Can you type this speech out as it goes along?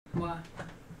Why?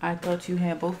 I thought you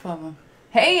had both of them.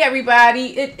 Hey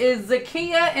everybody, it is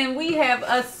Zakia and we have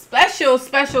a special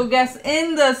guest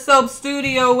in the soap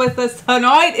studio with us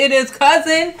tonight. It is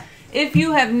Cousin. If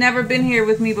you have never been here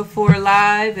with me before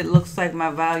live, it looks like my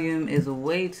volume is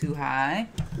way too high.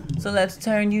 So let's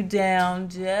turn you down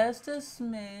just a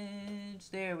smidge.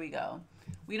 There we go.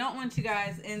 We don't want you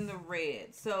guys in the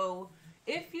red. So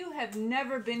if you have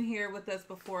never been here with us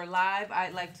before live,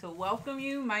 I'd like to welcome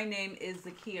you. My name is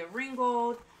Zakia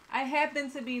Ringgold. I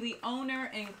happen to be the owner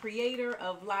and creator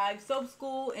of Live Soap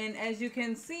School, and as you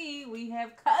can see, we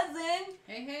have Cousin.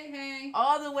 Hey.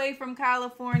 All the way from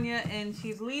California, and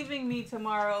she's leaving me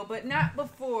tomorrow, but not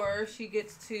before she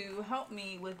gets to help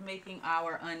me with making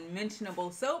our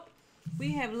unmentionable soap.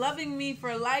 We have Loving Me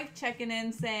for Life checking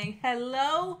in saying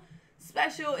hello.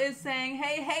 Special is saying,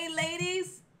 hey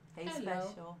ladies. Hey, hello.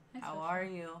 Special. How are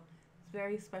you? It's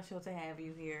very special to have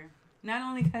you here. Not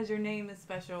only because your name is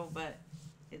special, but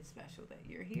it's special that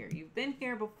you're here. You've been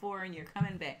here before and you're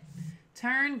coming back.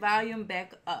 Turn volume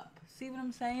back up. See what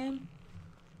I'm saying?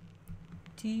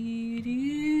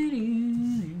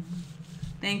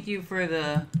 Thank you for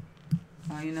the...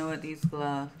 Oh, you know what? These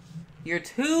gloves. You're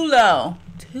too low.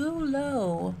 Too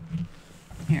low.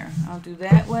 Here, I'll do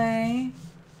that way.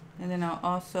 And then I'll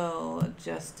also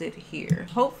adjust it here.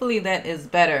 Hopefully that is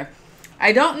better.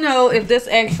 I don't know if this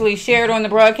actually shared on the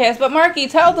broadcast, but Marky,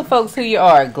 tell the folks who you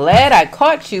are. Glad I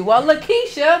caught you. Well,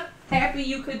 Lakeisha, happy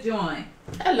you could join.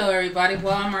 Hello, everybody.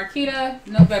 Well, I'm Marquita,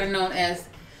 no better known as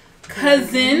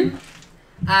Cousin.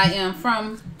 I am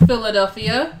from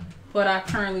Philadelphia, but I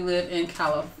currently live in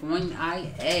California.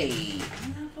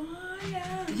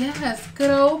 Yes,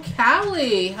 good old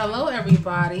Cali. Hello,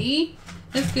 everybody.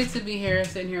 It's good to be here,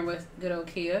 sitting here with good old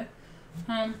Kia.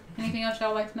 Anything else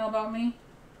y'all like to know about me?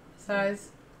 Besides,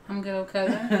 I'm good old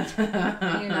Cousin.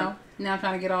 You know, now I'm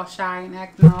trying to get all shy and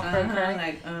acting all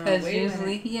cray. Because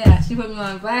usually, yeah, she put me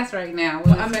on blast right now.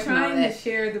 Well, I'm trying to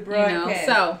share the broadcast. You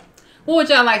know, so, what would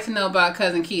y'all like to know about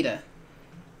Cousin Kita?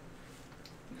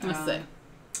 Let's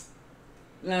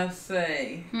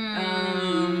see.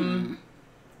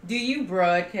 Do you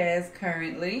broadcast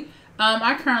currently?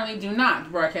 I currently do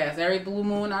not broadcast. Every blue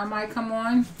moon I might come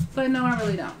on, but no, I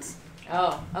really don't.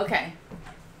 Oh, okay.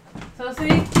 So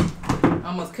see,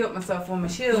 almost killed myself on my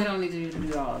shield. We don't need you to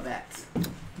do all of that.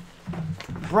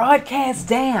 Broadcast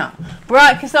down.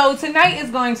 So tonight is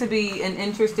going to be an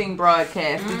interesting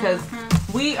broadcast because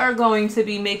we are going to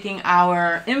be making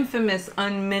our infamous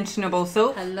unmentionable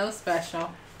soap. Hello, Special.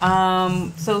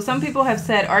 So some people have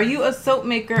said, are you a soap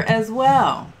maker as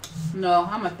well? No,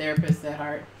 I'm a therapist at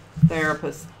heart.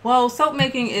 Therapist. Well, soap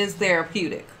making is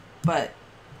therapeutic, but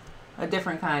a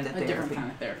different kind of therapy. Different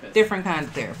kind of therapist. Different kind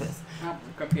of therapist. I'll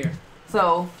look up here.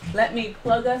 So let me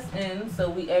plug us in so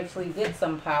we actually get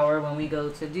some power when we go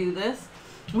to do this.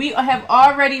 We have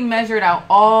already measured out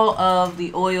all of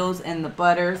the oils and the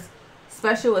butters.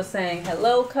 Special is saying,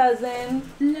 hello, Cousin.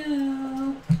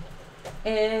 Hello.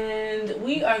 And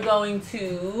we are going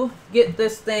to get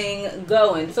this thing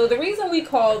going. So the reason we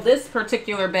call this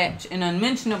particular batch an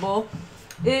unmentionable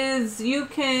is you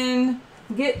can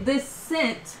get this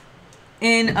scent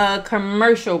in a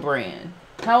commercial brand.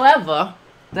 However,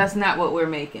 that's not what we're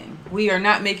making. We are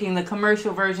not making the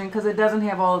commercial version because it doesn't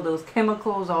have all of those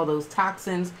chemicals, all those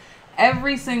toxins.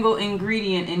 Every single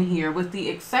ingredient in here, with the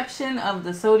exception of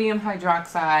the sodium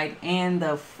hydroxide and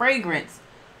the fragrance,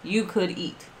 you could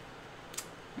eat.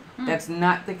 That's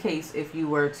not the case if you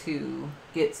were to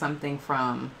get something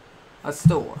from a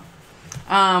store.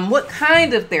 What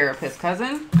kind of therapist,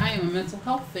 Cousin? I am a mental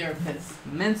health therapist.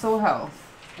 Mental health.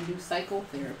 I do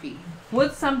psychotherapy.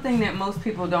 What's something that most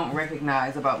people don't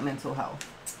recognize about mental health?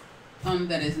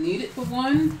 That is needed for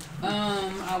one.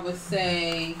 I would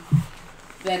say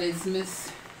that is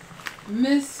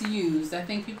misused. I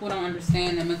think people don't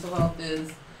understand that mental health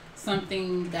is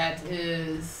something that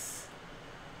is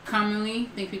commonly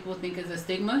people think is a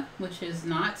stigma, which is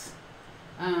not.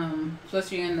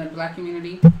 Especially in the Black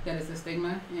community, that is a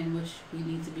stigma in which we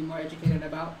need to be more educated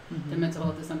about. The mental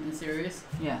health is something serious.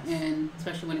 Yes. And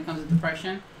especially when it comes to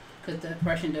depression, because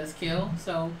depression does kill.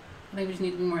 So I think we just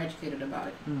need to be more educated about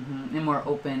it. And more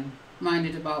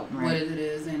open-minded about what it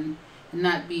is, and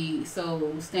not be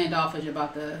so standoffish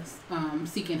about the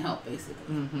seeking help,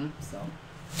 basically.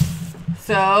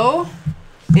 So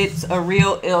it's a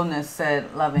real illness,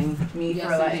 said Loving Me for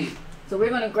Life. Indeed. So we're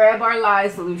going to grab our lye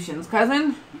solutions.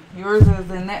 Cousin, yours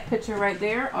is in that picture right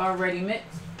there, already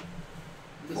mixed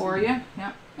for you.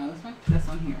 Yep. Oh, this one? This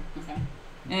one here. Okay.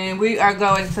 And we are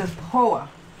going to pour.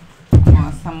 Come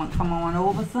on, someone come on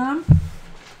over some.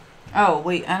 Oh,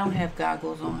 wait, I don't have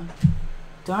goggles on.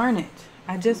 Darn it.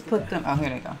 I just put them. Oh, here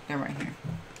they go. They're right here.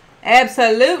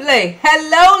 Absolutely.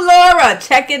 Hello, Laura.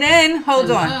 Check it in.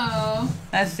 Hold on.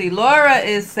 Let's see. Laura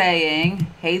is saying,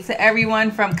 hey to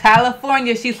everyone from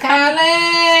California. She's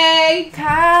Cali.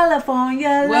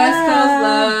 California West Coast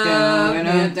love. In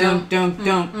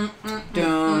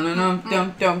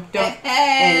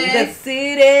the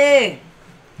city.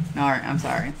 All right, I'm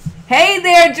sorry. Hey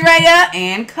there, Drea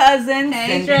and cousin.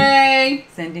 Hey, Dre.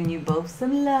 Sending you both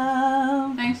some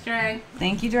love. Thanks, Dre.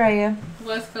 Thank you, Drea.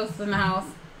 West Coast in the house.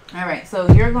 All right, so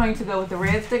you're going to go with the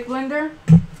red stick blender,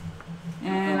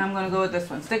 and I'm going to go with this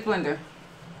one, stick blender.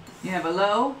 You have a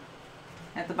low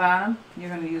at the bottom. You're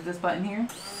going to use this button here.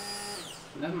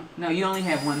 No, you only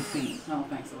have one speed. Oh,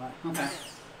 thanks a lot. Okay.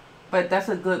 But that's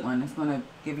a good one. It's going to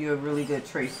give you a really good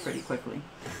trace pretty quickly.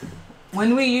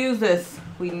 When we use this,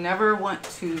 we never want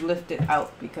to lift it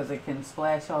out because it can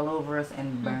splash all over us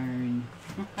and burn.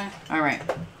 Okay. All right.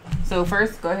 So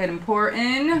first, go ahead and pour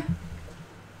in.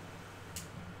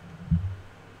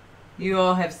 You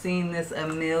all have seen this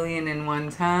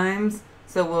 1,000,001 times,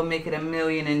 so we'll make it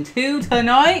 1,000,002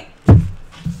 tonight.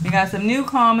 We got some new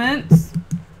comments.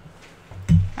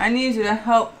 I need you to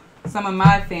help some of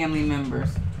my family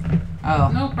members.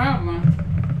 Oh. No problem.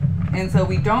 And so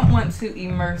we don't want to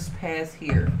immerse past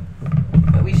here,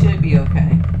 but we should be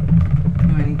okay.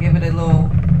 I'm going to give it a little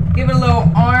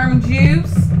arm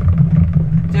juice,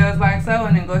 just like so,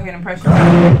 and then go ahead and press your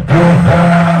button.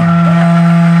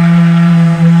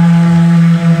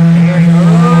 There we go.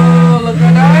 Look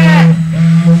at that.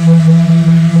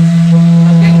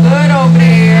 Looking good over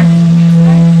there.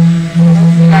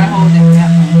 You gotta hold it. Yeah.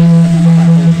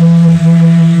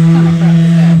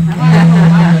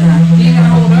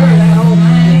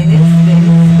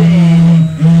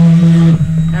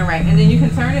 And then you can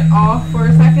turn it off for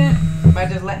a second by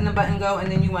just letting the button go, and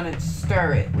then you want to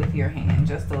stir it with your hand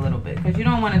just a little bit because you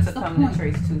don't want it to come to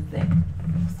trace too thick.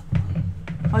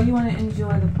 Oh, you want to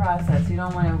enjoy the process. You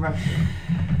don't want to rush it.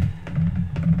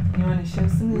 You want to show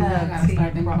some love. I gotta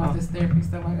start thinking about this therapy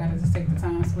stuff. I gotta just take the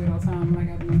time, sweet old time. I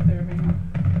gotta do therapy.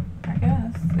 I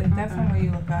guess if that's the way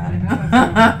you look at it.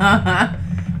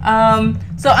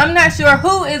 So I'm not sure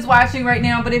who is watching right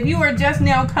now, but if you are just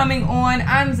now coming on,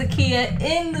 I'm Zakia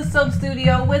in the soap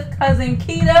studio with cousin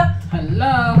Keita.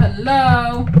 Hello,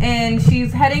 hello. And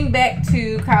she's heading back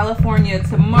to California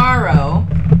tomorrow,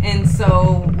 and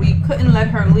so we couldn't let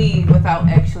her leave without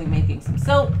actually making some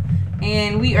soap.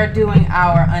 And we are doing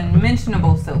our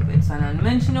unmentionable soap. It's an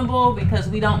unmentionable because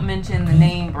we don't mention the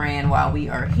name brand while we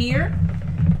are here.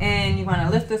 And you want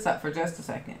to lift this up for just a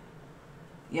second.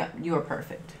 Yep, you are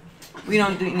perfect. We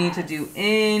don't need to do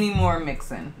any more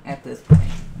mixing at this point.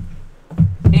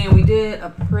 And we did a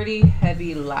pretty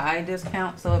heavy lye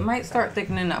discount, so it might start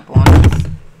thickening up on us.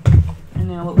 And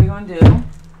then what we're going to do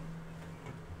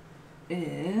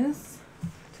is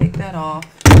take that off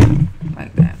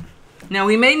like that. Now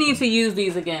we may need to use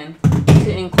these again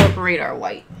to incorporate our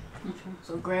white. Okay.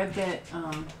 So grab that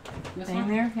thing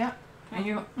there. Yep. And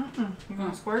you're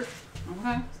going to squirt.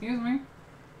 Okay, excuse me.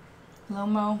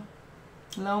 Low-mo,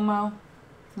 low-mo,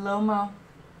 low-mo,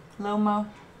 low-mo,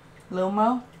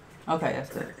 low-mo. Okay, that's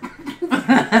good.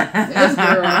 Yes,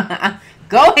 girl.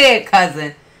 Go ahead,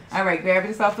 cousin. All right, grab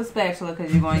yourself a spatula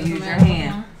because you're going to use your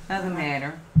hand. Doesn't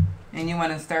matter. And you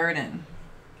want to stir it in.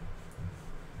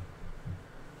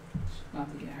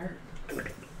 About to get hurt.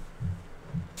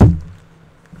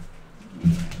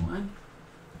 One.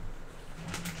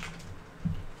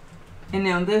 And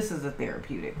now this is a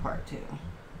therapeutic part too.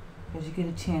 Because you get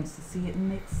a chance to see it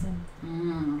mixing.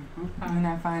 Okay. You're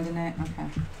not finding that? Okay.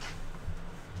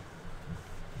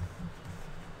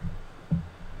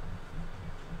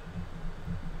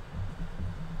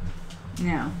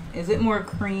 Now, is it more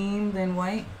cream than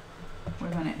white?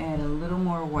 We're going to add a little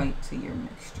more white to your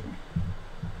mixture.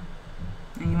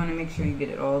 And you want to make sure you get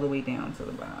it all the way down to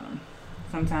the bottom.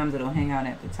 Sometimes it'll hang out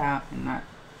at the top and not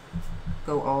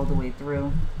go all the way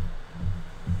through.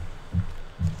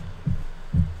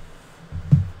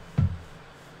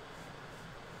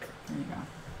 There you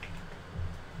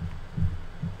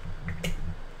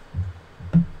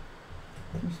go.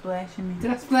 You splashing me?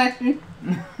 Did I splash you?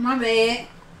 My bad.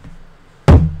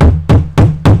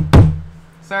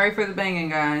 Sorry for the banging,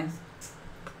 guys.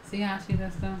 See how she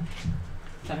does stuff?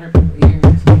 That hurt people's ears.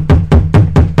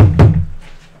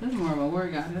 This is more of a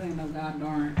workout. This ain't no god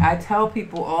darn. I tell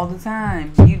people all the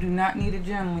time, you do not need a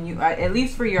gym when you, at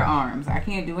least for your arms. I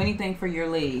can't do anything for your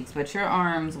legs, but your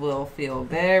arms will feel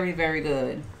very, very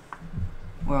good.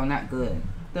 Well, not good.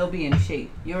 They'll be in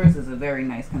shape. Yours is a very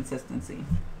nice consistency.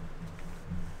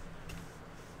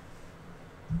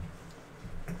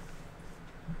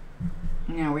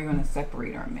 Now we're going to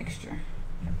separate our mixture.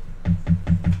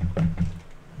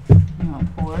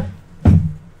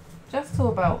 to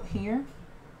about here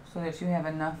so that you have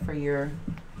enough for your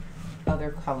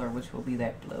other color, which will be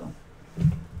that blue.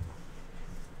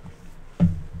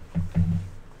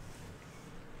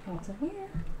 Oh, to where?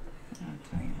 I'll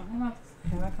tell you. I'm not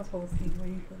supposed to see where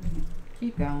you put it.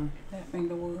 Keep going. That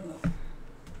finger was.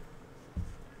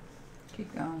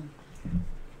 Keep going.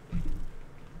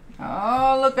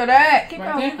 Oh, look at that. Keep Right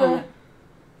going. there? Keep going.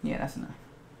 Yeah, that's enough.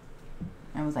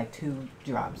 That was like 2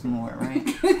 drops more, right?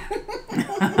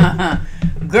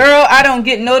 Girl, I don't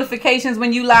get notifications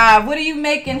when you live. What are you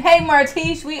making? Hey,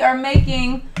 Martiche, we are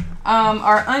making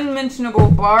our unmentionable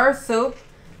bar soap.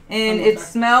 And it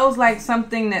smells like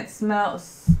something that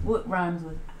smells... What rhymes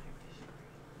with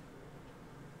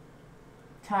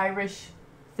Irish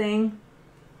thing?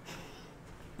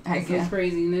 I guess.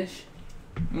 Craziness.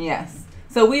 Yes.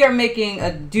 So we are making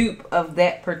a dupe of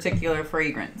that particular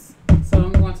fragrance. So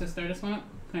I'm going to stir this one up.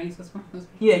 Can I use this one?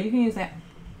 Yeah, you can use that.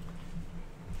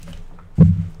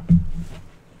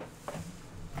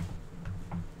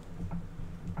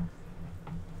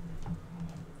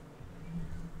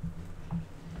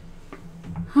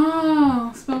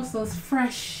 Oh, smells so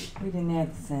fresh. We didn't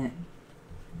add the scent.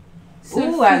 So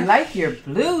Ooh, fresh. I like your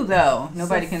blue though.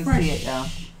 Nobody So can fresh. see it though.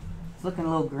 It's looking a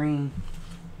little green.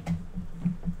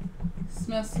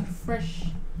 Smells so fresh.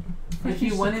 If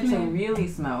you so wanted to clean. really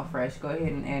smell fresh, go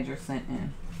ahead and add your scent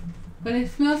in. But it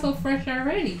smells so fresh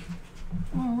already.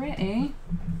 Already.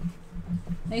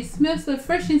 They smell so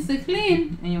fresh and so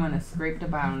clean. And you want to scrape the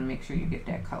bottom to make sure you get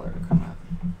that color to come up.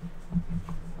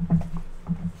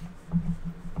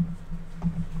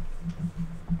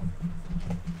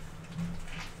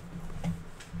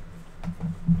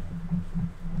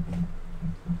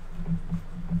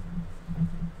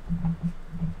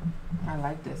 I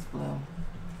like this blue.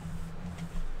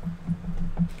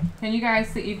 Can you guys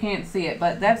see? You can't see it,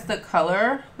 but that's the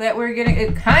color that we're getting.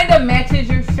 It kind of matches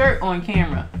your shirt on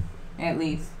camera, at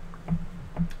least.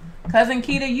 Cousin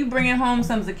Keita, you bringing home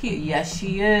some Zakia? Yes,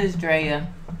 she is,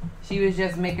 Drea. She was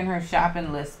just making her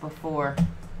shopping list before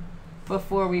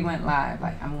we went live.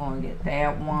 Like, I'm going to get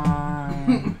that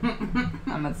one.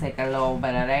 I'm going to take a little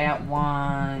bit of that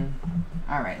one.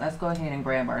 All right, let's go ahead and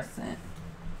grab our scent.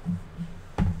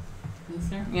 Yes,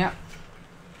 sir. Yep.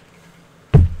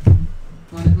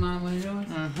 One is mine, one is yours?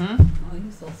 Mm-hmm. Oh,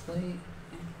 you so sweet.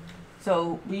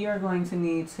 So we are going to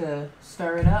need to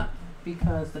stir it up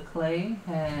because the clay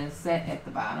has set at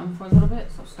the bottom for a little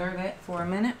bit. So stir that for a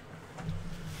minute.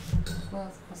 Well,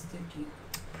 it's so sticky.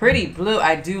 Pretty blue.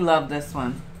 I do love this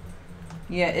one.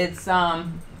 Yeah, it's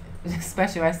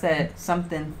especially I said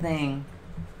something thing.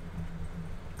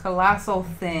 Colossal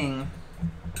thing.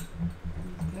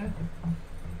 Good.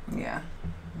 Yeah.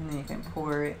 And then you can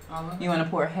pour it. All of You want to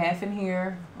pour half in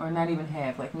here, or not even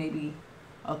half, like maybe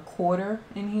a quarter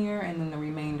in here, and then the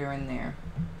remainder in there.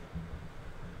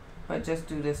 But just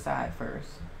do this side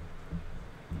first.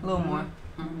 A little more.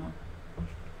 Mm-hmm.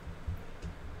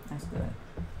 That's good.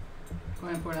 Go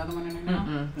ahead and pour the other one in there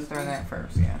now. Stir that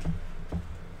first, yeah.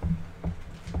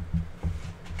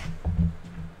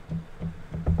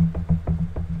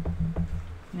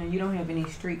 Now you don't have any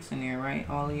streaks in there, right?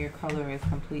 All of your color is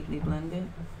completely blended.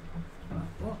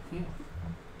 Oh, yeah.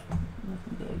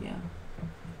 Looking good, yeah.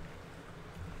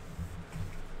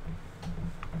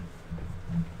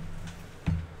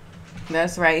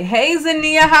 That's right. Hey,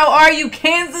 Zania, how are you?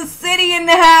 Kansas City in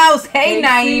the house. Hey,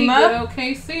 KC, Naima. good old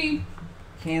KC.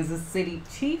 Kansas City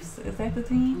Chiefs. Is that the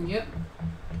team? Yep.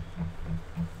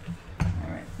 All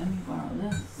right. Let me borrow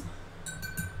this.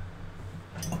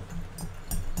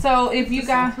 So if you It's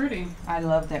got, so pretty. I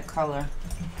love that color,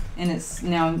 and it's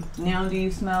now. Do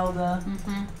you smell the?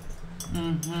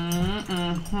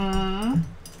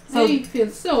 So you feel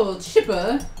so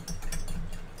chipper.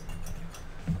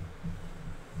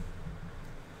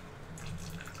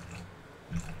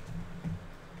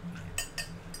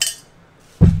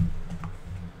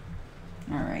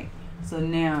 All right. So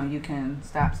now you can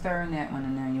stop stirring that one,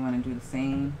 and now you want to do the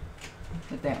same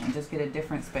with that one. Just get a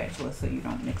different spatula so you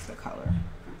don't mix the color.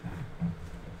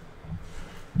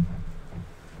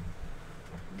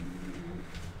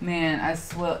 Man, I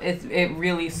swear, it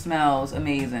really smells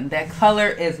amazing. That color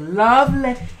is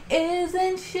lovely.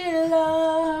 Isn't she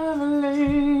lovely?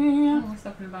 What's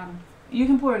up in the bottom? You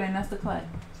can pour it in. That's the clay.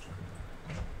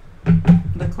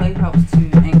 The clay helps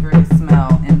to anchor the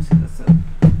smell into the soup.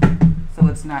 So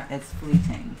it's not as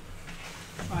fleeting.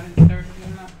 Oh, I didn't stir it good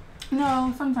enough.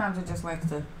 No, sometimes it just likes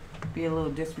to be a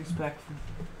little disrespectful.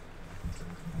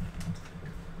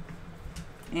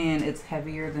 And it's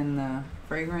heavier than the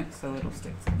fragrance, so it'll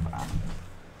stick to the bottom.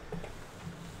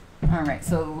 Alright,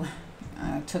 so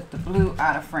I took the blue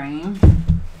out of frame.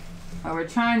 We're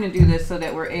trying to do this so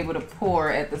that we're able to pour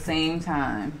at the same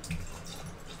time.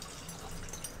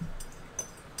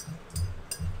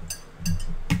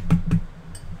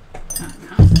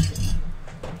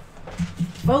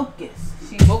 Focus.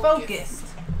 She's focused.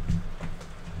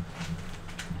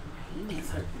 My hand's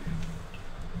hurting.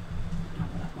 Not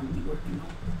what I want to be working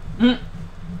on.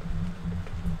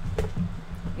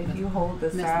 If you hold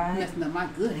the side. Messing up my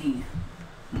good hand.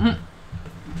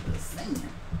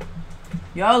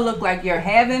 Y'all look like you're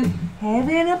having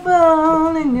a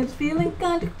ball and it's feeling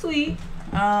kind of sweet.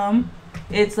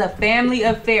 It's a family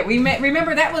affair.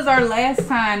 Remember that was our last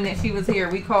time that she was here.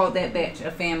 We called that batch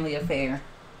a family affair.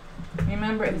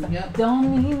 Remember? It was like,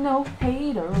 don't need no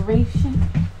hateration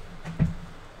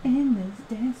in this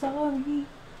dance, sorry.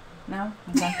 No?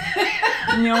 Okay.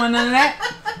 You don't want none of that?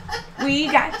 We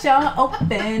got y'all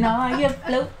open, all you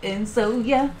floating, so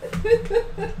yeah.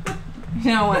 You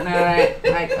don't want none of that.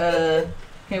 Like,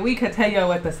 okay, we could tell y'all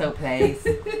what the soap pays.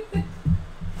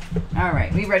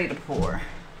 Alright, we ready to pour.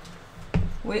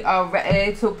 We are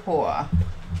ready to pour.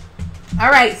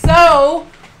 Alright, so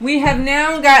we have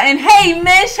now gotten, hey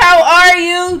Mish, how are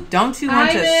you? Don't you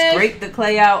want to scrape the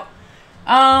clay out?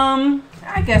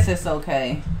 I guess it's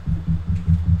okay.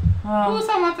 Who's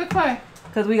talking about the clay?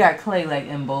 Because we got clay like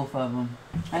in both of them.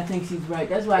 I think she's right.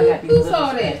 That's why I got these little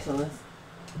spatulas.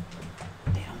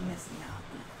 They don't miss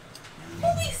nothing. Who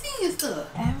be seeing stuff?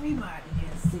 Everybody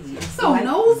can see it. So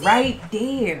nosy. Right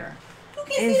there. You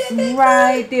can see that it's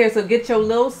right there. So get your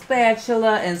little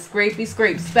spatula and scrapey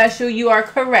scrape. Special, you are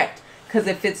correct. Because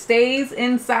if it stays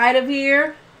inside of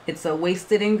here, it's a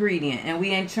wasted ingredient. And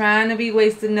we ain't trying to be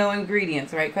wasting no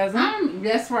ingredients. Right, cousin?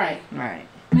 That's right. Right.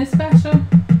 Miss Special?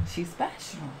 She's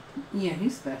special. Yeah,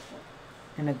 he's special.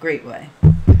 In a great way.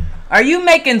 Are you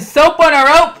making soap on a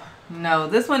rope? No,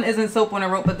 this one isn't soap on a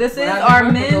rope, but this is our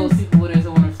men's. Those people where there's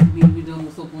owners to be doing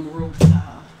soap on the rope.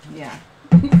 Yeah.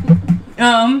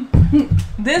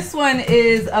 This one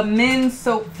is a men's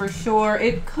soap for sure.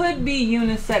 It could be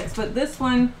unisex, but this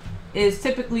one is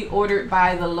typically ordered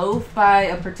by the loaf by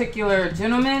a particular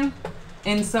gentleman.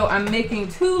 And so I'm making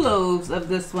 2 loaves of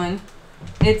this one.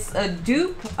 It's a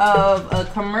dupe of a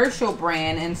commercial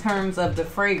brand in terms of the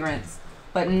fragrance,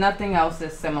 but nothing else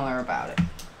is similar about it.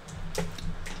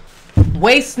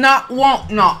 Waste not, want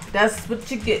not. That's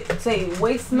what you get. Say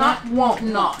waste not, want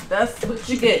not. That's what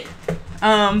you get.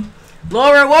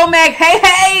 Laura Womack,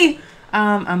 hey.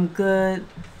 I'm good.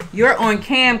 You're on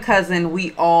cam, cousin.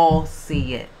 We all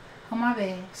see it. Oh, my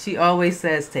bad. She always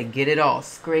says to get it all.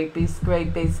 Scrapey,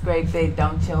 scrapey, scrapey.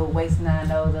 Don't you waste none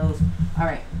of those. All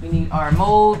right, we need our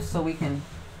mold so we can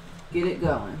get it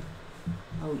going.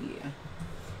 Oh, yeah.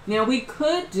 Now, we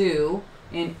could do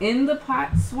an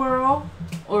in-the-pot swirl,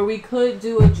 or we could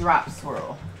do a drop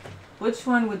swirl. Which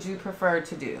one would you prefer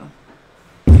to do?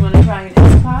 You want to try an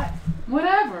in-the-pot?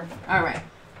 Whatever. All right.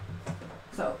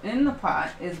 So, in the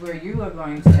pot is where you are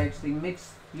going to actually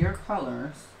mix your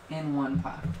colors in one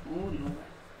pot. Oh, Lord.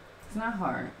 It's not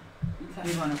hard. Okay.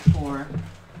 You're going to pour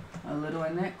a little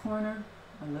in that corner,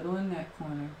 a little in that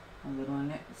corner, a little in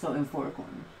that. So in 4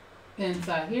 corners.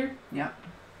 Inside here? Yep.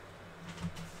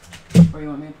 Or you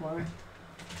want me to pour it?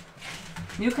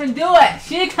 You can do it.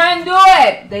 She can do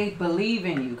it. They believe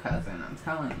in you, cousin. I'm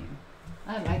telling you.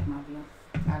 I like my blue.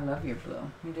 I love your blue.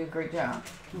 You did a great job.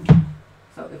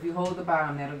 So if you hold the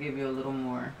bottom, that'll give you a little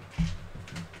more.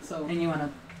 So. And you want to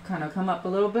kind of come up a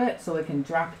little bit so it can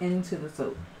drop into the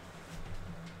soap.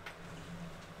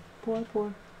 Pour,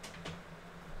 pour.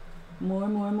 More,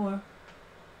 more, more.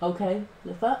 Okay,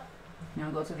 lift up.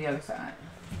 Now go to the other side.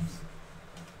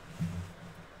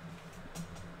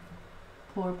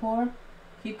 Pour, pour.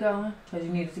 Keep going because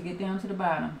you need it to get down to the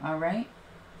bottom. All right?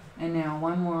 And now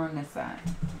one more on this side.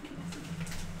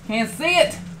 Can't see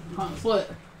it.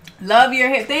 Love your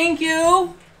hair. Thank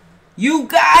you. You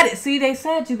got it. See, they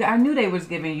said you got. I knew they was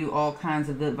giving you all kinds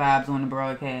of good vibes on the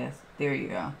broadcast. There you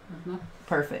go.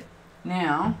 Perfect.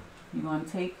 Now, you're going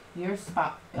to take your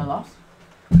spatula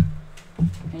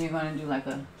and you're going to do like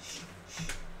a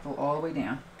go all the way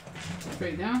down.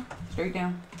 Straight down? Straight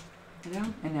down.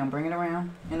 Down. And now bring it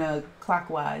around in a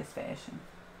clockwise fashion.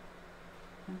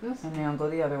 Like this? And now go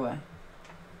the other way.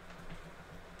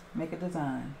 Make a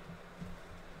design.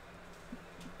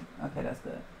 Okay, that's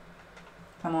good.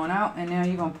 Come on out, and now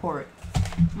you're going to pour it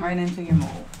right into your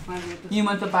mold. You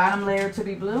want the bottom layer to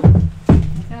be blue?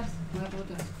 Yes. What about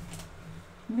this?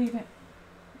 Leave it.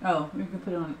 Oh, you can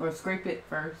put it on, or scrape it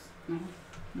first.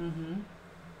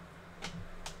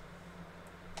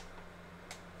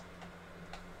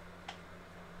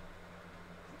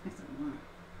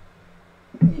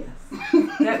 Yes.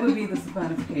 That would be the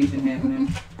saponification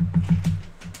happening.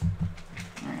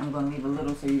 Alright, I'm I'm going to leave a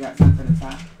little so you got some for the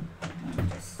top. I'm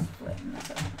just splitting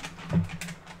this up.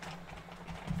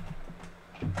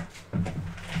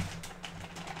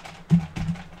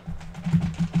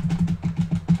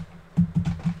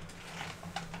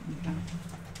 Okay.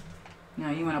 Now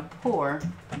you want to pour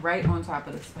right on top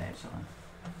of the spatula.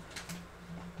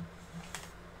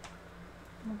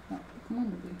 Come on,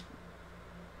 baby.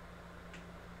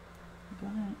 Go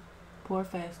ahead. Pour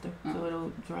faster so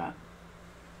it'll drop.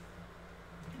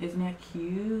 Isn't that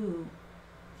cute?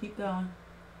 Keep going.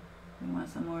 We want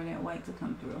some more of that white to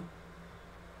come through.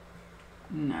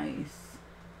 Nice.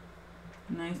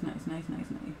 Nice, nice, nice, nice,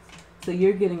 nice. So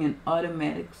you're getting an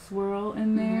automatic swirl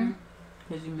in there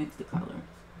because you mix the colors.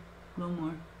 A little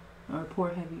more. Or pour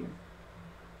heavier.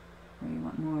 Or you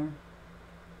want more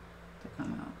to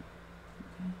come out.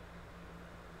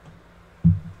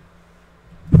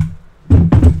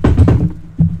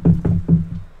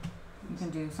 You can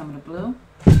do some of the blue.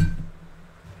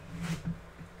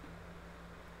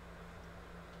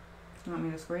 You want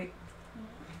me to scrape?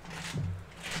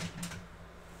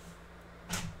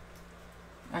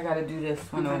 I gotta do this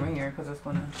one over here because it's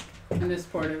gonna. And this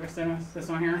part of this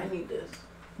one here. I need this.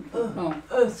 Oh,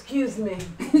 Excuse me.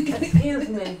 Excuse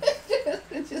me.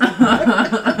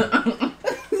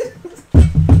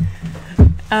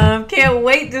 Can't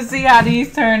wait to see how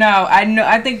these turn out.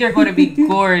 I think they're going to be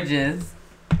gorgeous.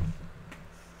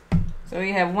 So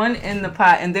we have one in the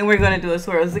pot, and then we're going to do a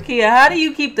swirl. Zakia, how do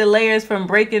you keep the layers from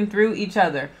breaking through each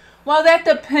other? Well, that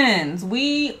depends.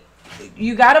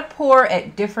 You got to pour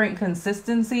at different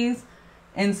consistencies,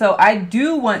 and so I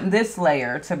do want this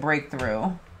layer to break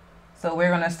through. So we're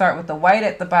going to start with the white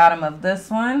at the bottom of this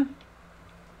one.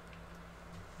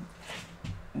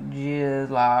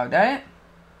 Just like that.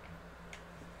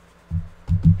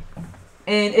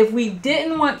 And if we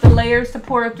didn't want the layers to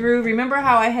pour through, remember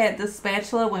how I had this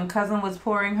spatula when cousin was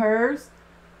pouring hers?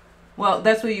 Well,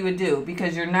 that's what you would do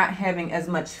because you're not having as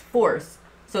much force.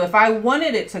 So if I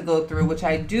wanted it to go through, which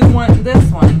I do want this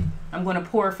one, I'm going to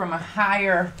pour from a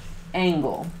higher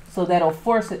angle. So that'll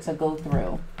force it to go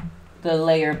through the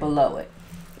layer below it.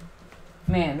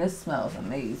 Man, this smells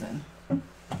amazing.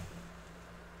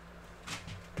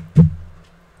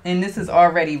 And this is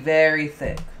already very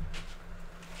thick.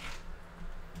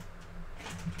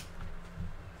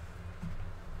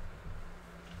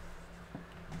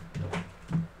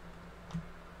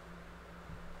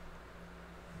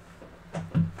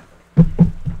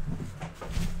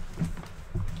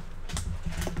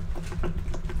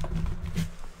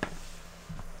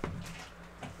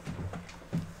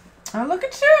 Oh, look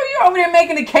at you. You're over there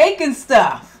making the cake and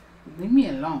stuff. Leave me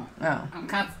alone. Oh. I'm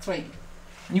concentrating.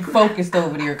 You focused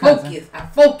over there, cousin. I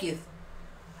focus.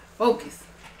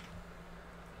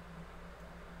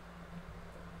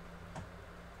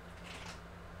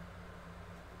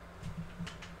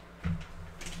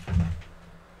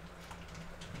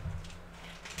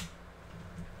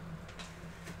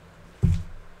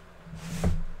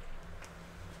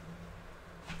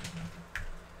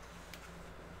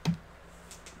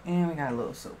 And we got a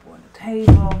little soap on the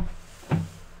table.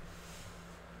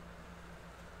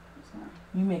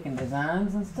 You making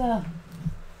designs and stuff.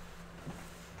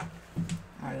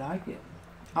 I like it.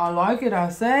 I like it, I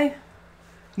say.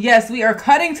 Yes, we are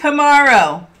cutting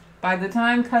tomorrow. By the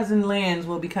time cousin lands,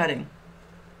 we'll be cutting.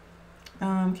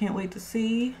 Can't wait to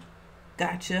see.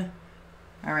 Gotcha.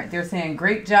 All right, they're saying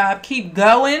great job. Keep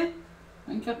going.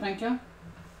 Thank you.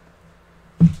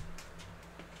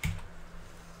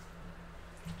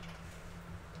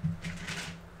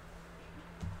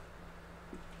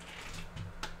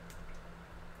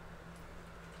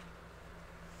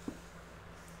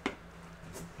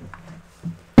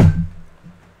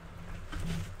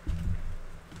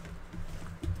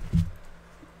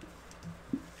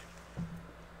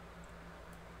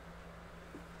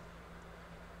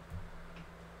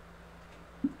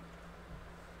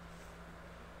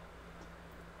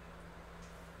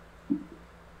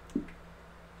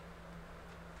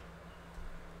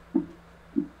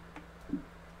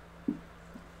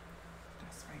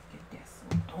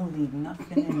 Don't leave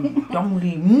nothing in there. Don't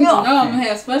leave nothing. No, I'm going to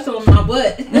have special on my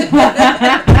butt.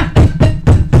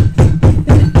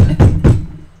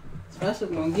 Special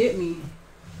going to get me.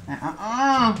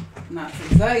 Not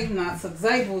so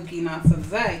zay, Bookie, not so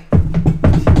zay.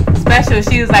 Special,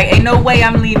 she was like, ain't no way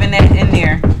I'm leaving that in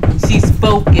there. She's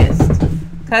focused.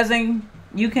 Cousin,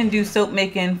 you can do soap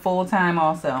making full time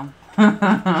also.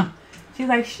 She's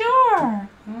like, sure.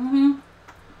 Mm-hmm.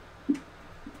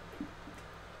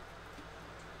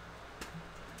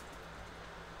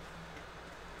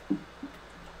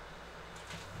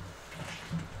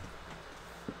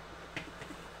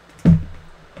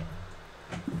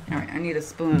 Alright, I need a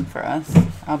spoon for us.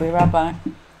 I'll be right back.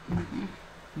 Mm-hmm.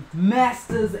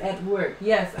 Masters at work.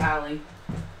 Yes, Allie.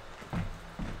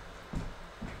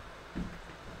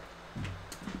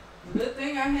 Good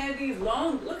thing I had these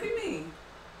long. Look at me.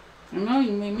 I know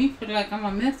you made me feel like I'm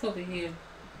a mess over here.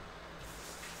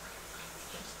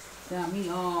 Got me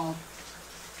all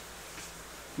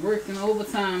working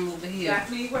overtime over here.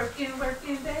 Got me working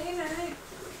day and night.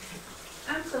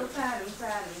 I'm so tired.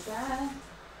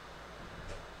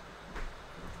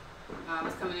 I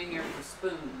was coming in here for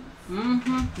spoons.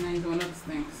 Mm-hmm. Now you're doing other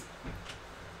things.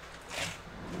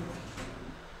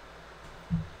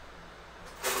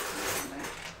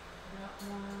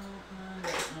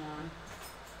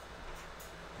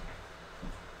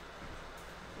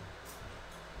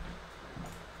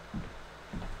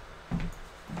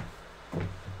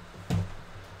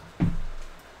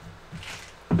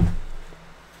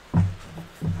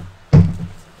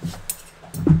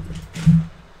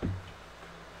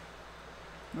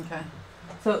 Okay.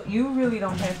 So you really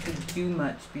don't have to do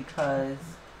much because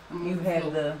you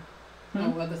have the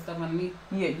other stuff underneath.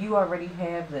 Yeah, you already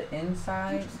have the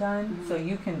inside done, so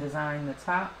you can design the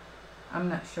top. I'm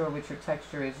not sure what your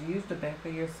texture is. Use the back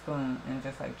of your spoon and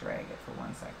just like drag it for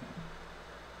 1 second.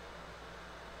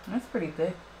 That's pretty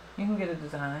thick. You can get a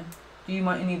design. Do you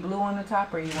want any blue on the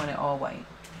top or you want it all white?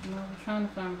 No, I'm trying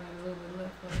to find a little bit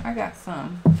left. I got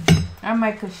some. I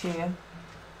might could share.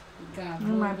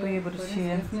 You might be able to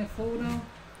share. Isn't it full though?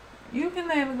 You can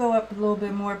let it go up a little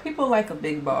bit more. People like a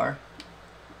big bar.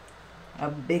 A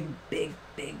big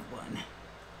one.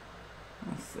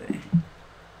 Let's see.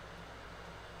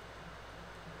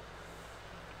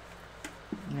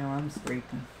 No, I'm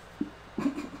scraping.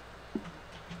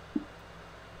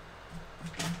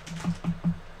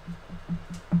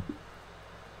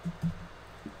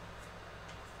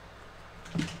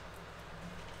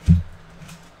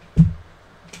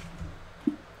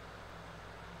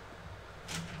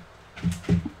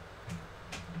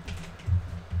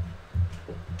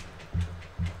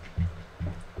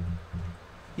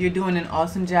 You're doing an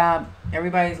awesome job.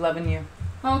 Everybody's loving you.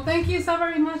 Oh, thank you so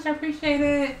very much. I appreciate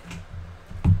it.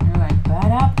 You're like,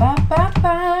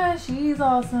 ba-da-ba-ba-ba. She's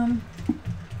awesome.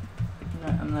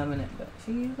 I'm loving it, but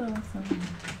she's awesome.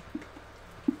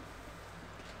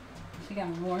 She got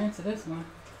more into this one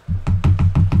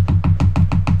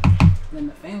than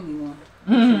the family one.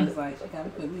 She was like, she got to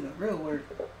put me the real work.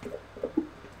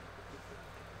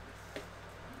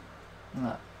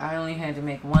 Look, I only had to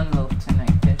make one loaf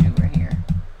tonight because you were here.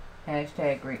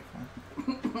 Hashtag grateful.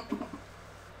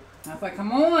 I was like,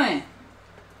 come on.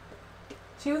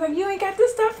 She was like, you ain't got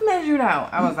this stuff measured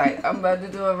out. I was like, I'm about to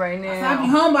do it right now. I'll be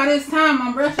home by this time.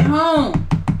 I'm rushing home.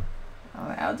 I was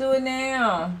like, I'll do it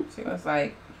now. She was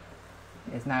like,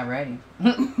 it's not ready.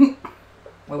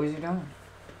 What was you doing?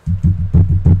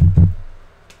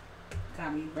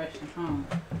 Got me rushing home.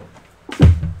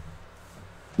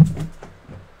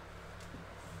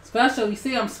 Special, you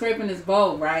see I'm scraping this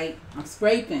bowl, right? I'm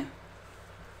scraping.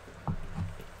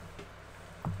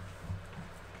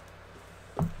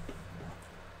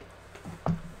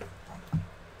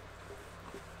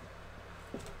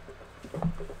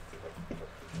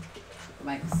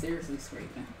 Like seriously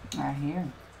scraping. I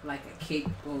hear. Like a cake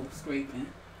bowl scraping.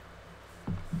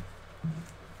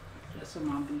 Just for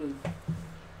my blue.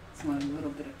 Just want a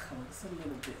little bit of color. Just a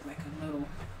little bit, like a little.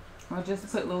 Well,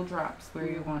 just put little drops where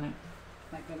you want it.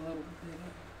 Like a little bit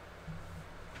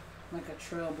of, like a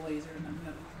trailblazer in the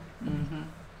middle. Mm-hmm.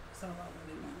 That's all I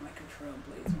really want, like a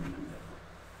trailblazer in the middle.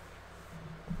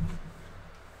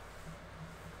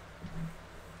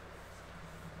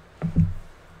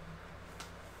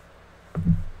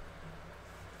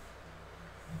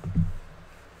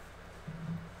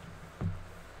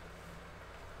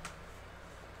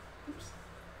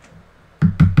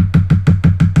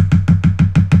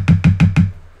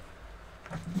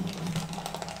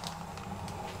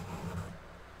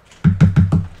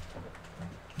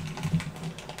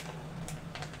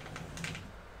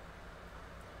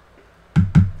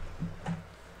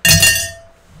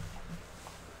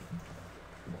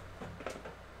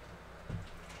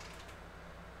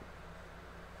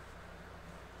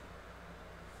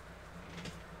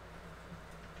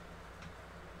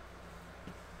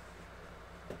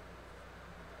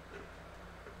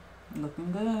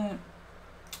 Looking good.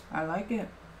 I like it.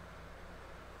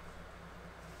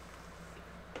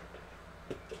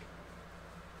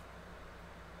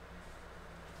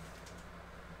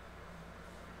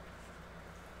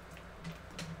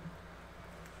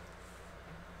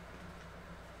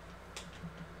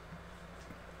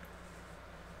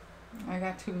 I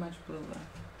got too much blue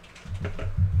left.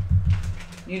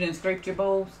 You done scraped your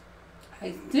bowls? I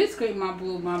I did scrape my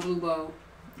blue bowl.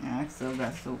 Yeah, I still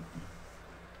got soap.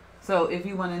 So if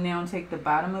you want to now take the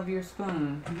bottom of your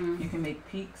spoon, you can make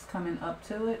peaks coming up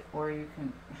to it, or you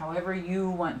can, however you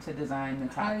want to design the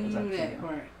top. How do you do that?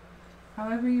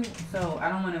 However you, so I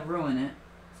don't want to ruin it,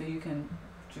 so you can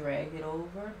drag it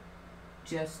over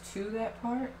just to that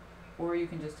part, or you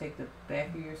can just take the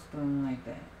back of your spoon like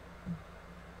that,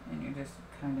 and you're just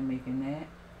kind of making that,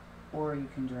 or you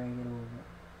can drag it over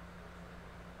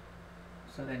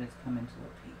so that it's coming to a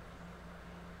peak.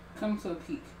 Come to a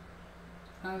peak.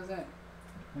 How is that?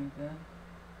 Like that.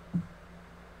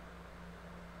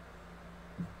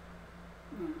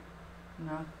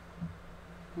 No.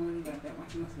 Oh, you got that one.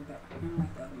 You must have that one. I don't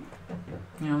like the other one.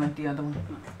 You don't like the other one?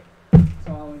 No. So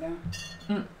all the way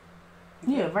down?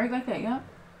 Yeah, right like that, yeah.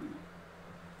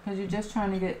 Because you're just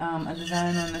trying to get a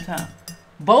design on the top.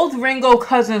 Both Ringgold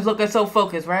cousins looking so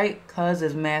focused, right? Cuz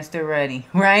is master ready,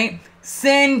 right?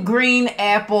 Send green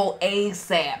apple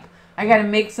ASAP. I got to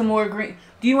make some more green.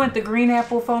 Do you want the green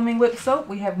apple foaming whip soap?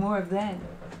 We have more of that.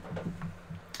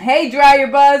 Hey, Dryer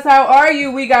Buzz, how are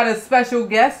you? We got a special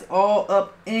guest all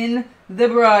up in the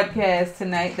broadcast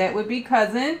tonight. That would be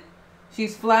Cousin.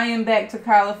 She's flying back to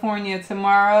California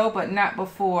tomorrow, but not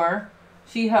before.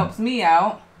 She helps me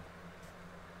out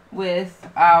with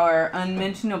our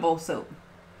unmentionable soap.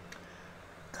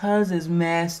 Cuz is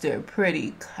master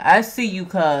pretty. I see you,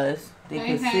 Cuz. They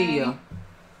can see you.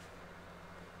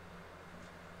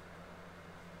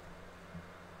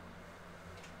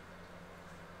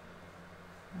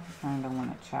 I kind of want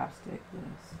to chopstick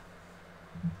this.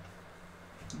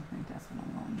 I think that's what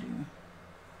I'm going to do.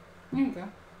 There you go.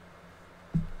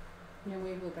 Yeah,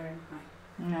 way blueberry.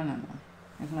 No.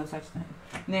 There's no such thing.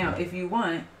 Now, if you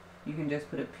want, you can just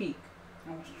put a peak.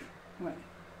 What?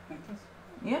 Like this?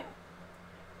 Yeah.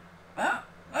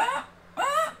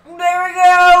 There we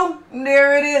go.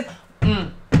 There it is.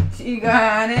 She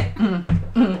got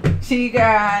it. She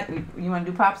got it. You want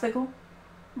to do popsicle?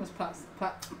 What's pop?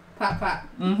 Pop. Pop.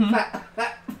 Pop.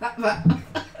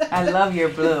 I love your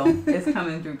blue. It's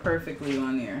coming through perfectly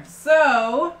on there.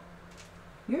 So,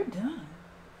 you're done.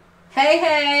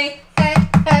 Hey.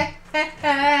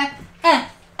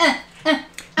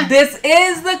 This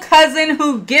is the cousin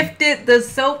who gifted the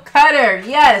soap cutter.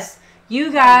 Yes,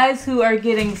 you guys who are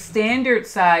getting standard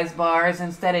size bars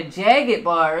instead of jagged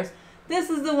bars, this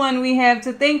is the one we have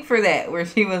to thank for that. Where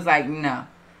she was like, no,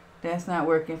 that's not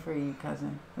working for you,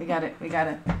 cousin. We gotta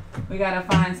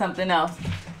find something else.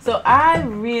 So I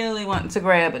really want to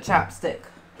grab a chopstick.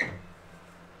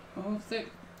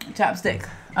 Chopstick.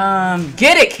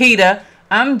 Get it, Keita.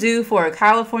 I'm due for a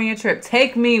California trip.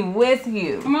 Take me with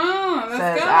you. Come on,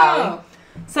 let's go. Ali.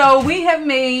 So we have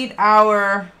made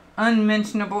our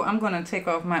unmentionable. I'm going to take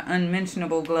off my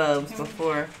unmentionable gloves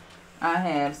before I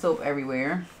have soap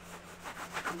everywhere.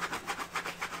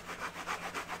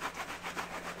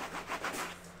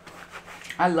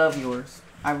 I love yours.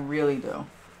 I really do.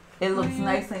 It looks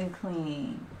nice and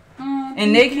clean.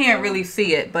 And they can't really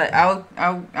see it, but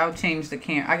I'll change the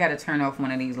camera. I got to turn off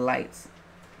one of these lights.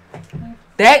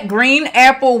 That green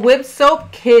apple whip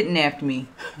soap kidnapped me.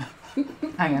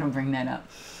 I gotta bring that up.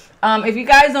 If you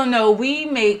guys don't know, we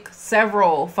make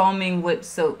several foaming whip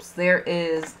soaps. There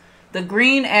is the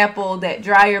green apple that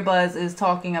Dryer Buzz is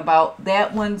talking about.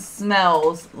 That one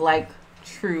smells like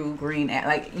true green apple.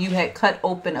 Like you had cut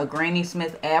open a Granny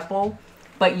Smith apple,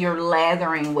 but you're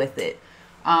lathering with it.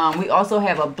 We also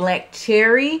have a black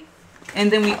cherry.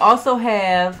 And then we also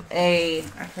have I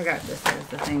forgot this. There's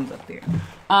the things up there.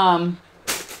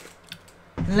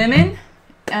 Lemon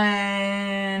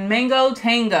and mango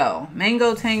tango.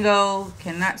 Mango tango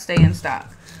cannot stay in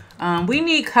stock. We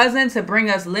need cousin to bring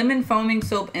us lemon foaming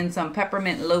soap and some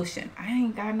peppermint lotion. I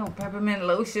ain't got no peppermint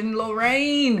lotion,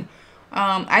 Lorraine.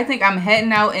 I think I'm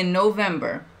heading out in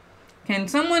November. Can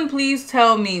someone please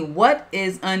tell me what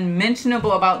is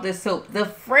unmentionable about this soap? The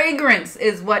fragrance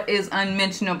is what is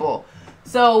unmentionable.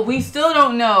 So we still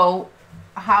don't know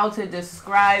how to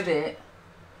describe it.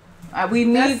 We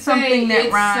need something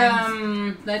that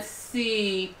rhymes. Let's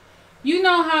see. You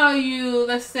know how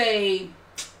let's say,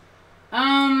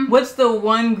 what's the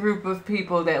one group of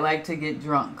people that like to get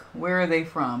drunk? Where are they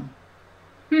from?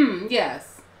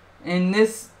 Yes. In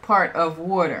this part of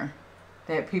water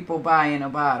that people buy in a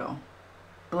bottle.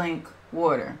 Blank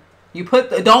water. You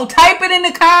don't type it in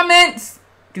the comments.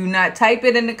 Do not type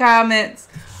it in the comments.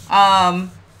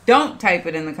 Don't type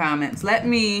it in the comments. Let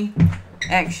me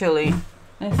actually,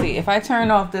 let's see. If I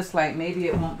turn off this light, maybe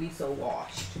it won't be so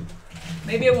washed.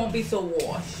 Maybe it won't be so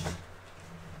washed.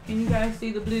 Can you guys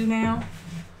see the blue now?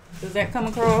 Does that come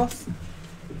across?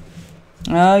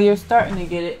 Oh, you're starting to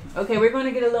get it. Okay, we're going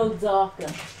to get a little darker.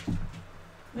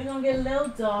 We're gonna get a little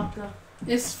darker.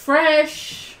 It's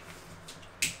fresh.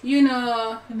 You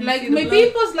know, like my blue?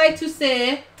 peoples like to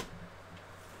say.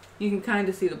 You can kind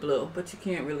of see the blue, but you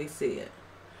can't really see it.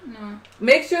 No.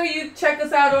 Make sure you check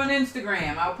us out on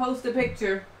Instagram. I'll post a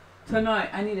picture tonight.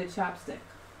 I need a chopstick.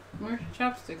 Where's your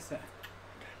chopsticks at?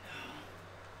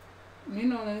 You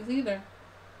know those either.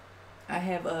 I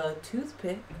have a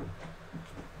toothpick.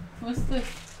 What's this?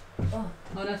 Oh,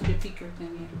 that's your peeker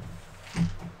thing, yeah.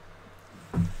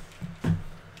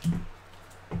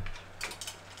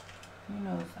 You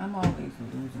know, I'm always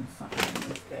losing something in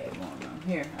this bag going on.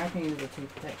 Here, I can use a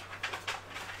toothpick.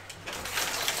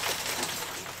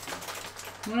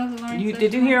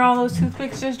 Did you hear all those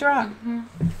toothpicks just drop? Mm-hmm.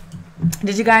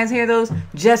 Did you guys hear those?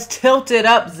 Just tilt it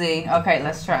up, Z. Okay,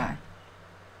 let's try.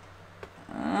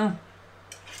 You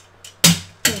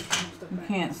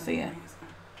can't see it.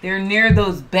 They're near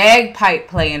those bagpipe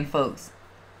playing folks.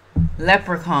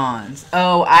 Leprechauns.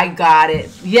 Oh, I got it.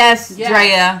 Yes,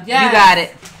 Drea. Yes. You got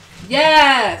it.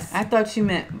 Yes. I thought you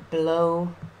meant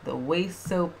blow the waist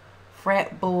soap.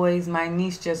 Frat boys. My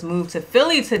niece just moved to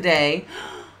Philly today.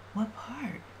 What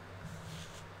part?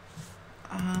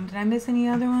 Did I miss any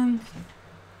other ones?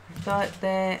 I thought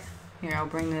that... Here, I'll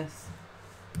bring this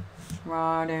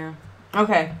raw down.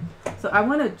 Okay. So I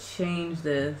want to change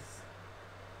this.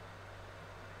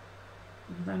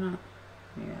 Is that not?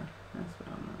 Yeah, that's what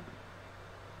I want.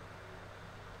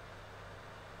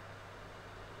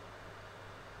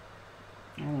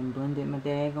 I didn't blend in my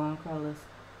daggone colors.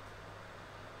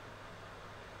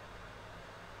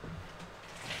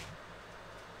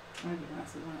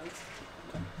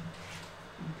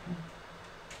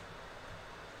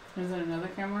 Is there another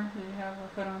camera that you have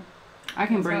put on? I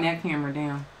can bring that camera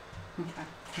down. Okay.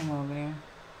 Come over there.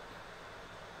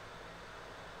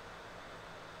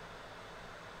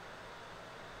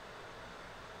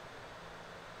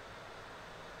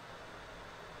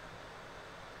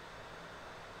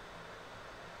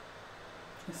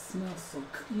 It smells so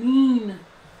clean.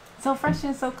 So fresh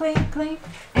and so clean, clean.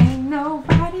 Ain't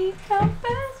nobody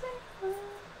compares me.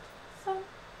 So.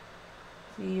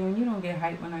 See, when you don't get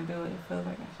hyped when I do it, it feels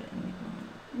like I shouldn't be doing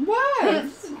it. What?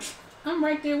 I'm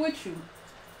right there with you.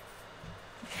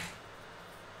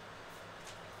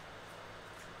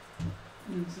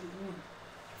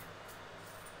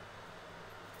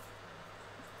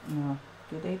 No.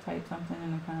 Did they type something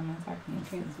in the comments? I can't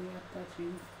see. I thought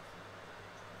you.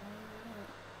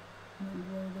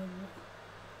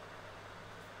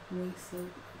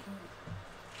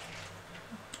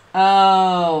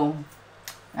 Oh,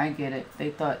 I get it.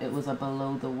 They thought it was a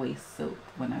below the waist soap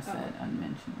when I said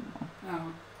unmentionable.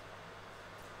 Oh.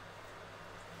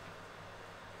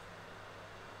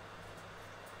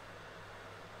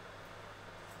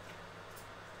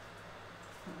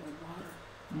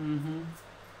 Mm-hmm.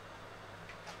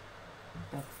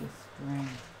 That's the spring.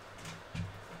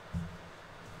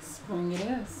 Spring it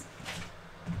is.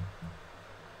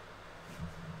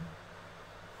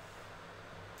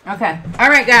 Okay. All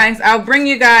right, guys. I'll bring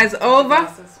you guys over.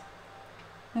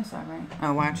 That's all right.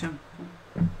 I'll watch them.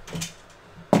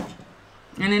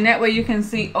 And then that way you can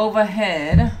see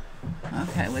overhead.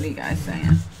 Okay, what are you guys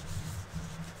saying?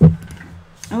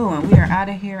 Oh, and we are out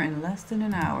of here in less than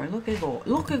an hour. Look at God.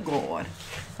 Look at God.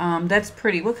 That's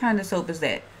pretty. What kind of soap is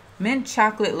that? Mint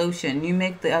chocolate lotion you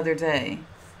make the other day.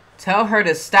 Tell her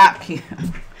to stop here.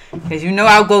 Because you know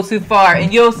I'll go too far.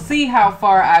 And you'll see how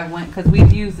far I went. Because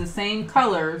we've used the same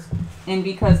colors. And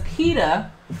because Kita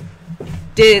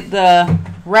did the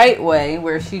right way.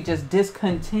 Where she just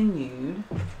discontinued.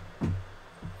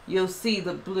 You'll see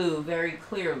the blue very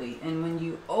clearly. And when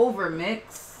you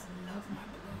overmix. I love my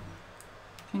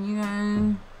blue. Can you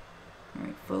guys...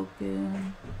 Alright, focus.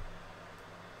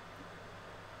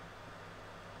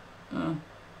 Yeah,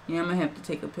 I'm going to have to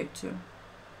take a picture.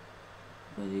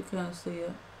 But you can't see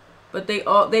it. But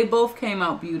they both came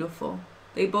out beautiful.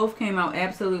 They both came out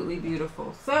absolutely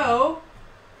beautiful. So,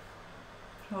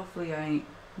 hopefully I ain't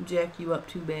jack you up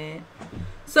too bad.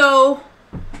 So,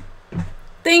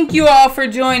 thank you all for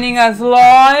joining us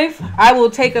live. I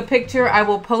will take a picture. I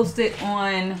will post it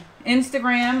on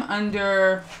Instagram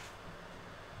under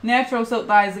Natural Soap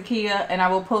by Zakia. And I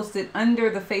will post it under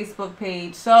the Facebook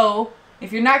page. So,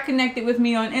 if you're not connected with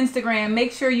me on Instagram,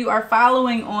 make sure you are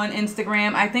following on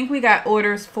Instagram. I think we got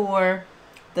orders for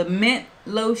the mint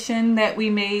lotion that we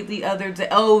made the other day.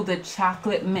 Oh, the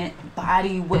chocolate mint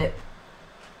body whip.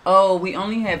 Oh, we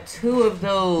only have 2 of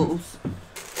those.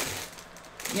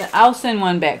 Yeah, I'll send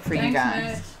one back for you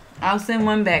guys. Mitch. I'll send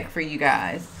one back for you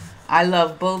guys. I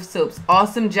love both soaps.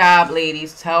 Awesome job,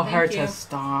 ladies. Tell her to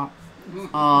stop.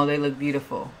 Oh, they look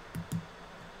beautiful.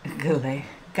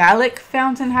 Gaelic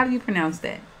fountain. How do you pronounce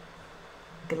that?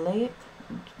 Gaelic?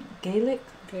 Gaelic?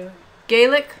 Okay.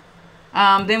 Gaelic.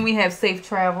 Then we have safe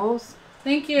travels.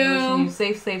 Thank Wishing you you.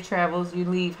 safe travels. You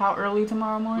leave how early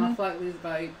tomorrow My morning? flight leaves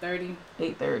by 8:30.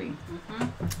 8:30.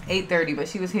 8:30. But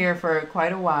she was here for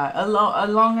quite a while, a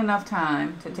long enough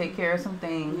time to take care of some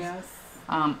things. Yes.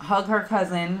 Hug her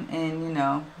cousin and, you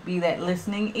know, be that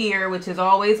listening ear, which is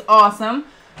always awesome.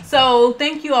 So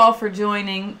thank you all for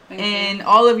joining. Thank you.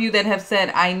 All of you that have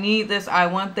said, I need this, I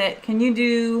want that. Can you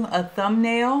do a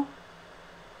thumbnail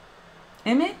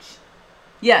image?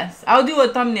 Yes, I'll do a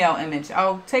thumbnail image.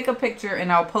 I'll take a picture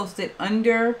and I'll post it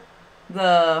under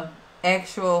the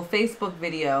actual Facebook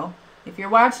video. If you're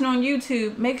watching on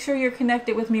YouTube, make sure you're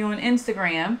connected with me on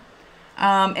Instagram.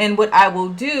 And what I will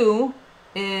do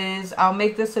is I'll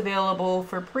make this available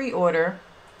for pre-order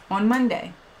on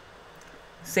Monday.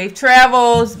 Safe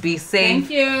travels. Be safe. Thank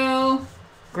you.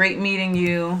 Great meeting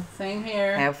you. Same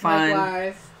here. Have fun.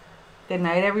 Likewise. Good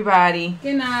night, everybody.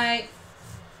 Good night.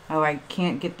 Oh, I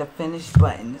can't get the finish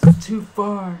button. It's too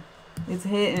far. It's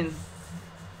hitting.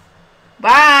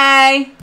 Bye.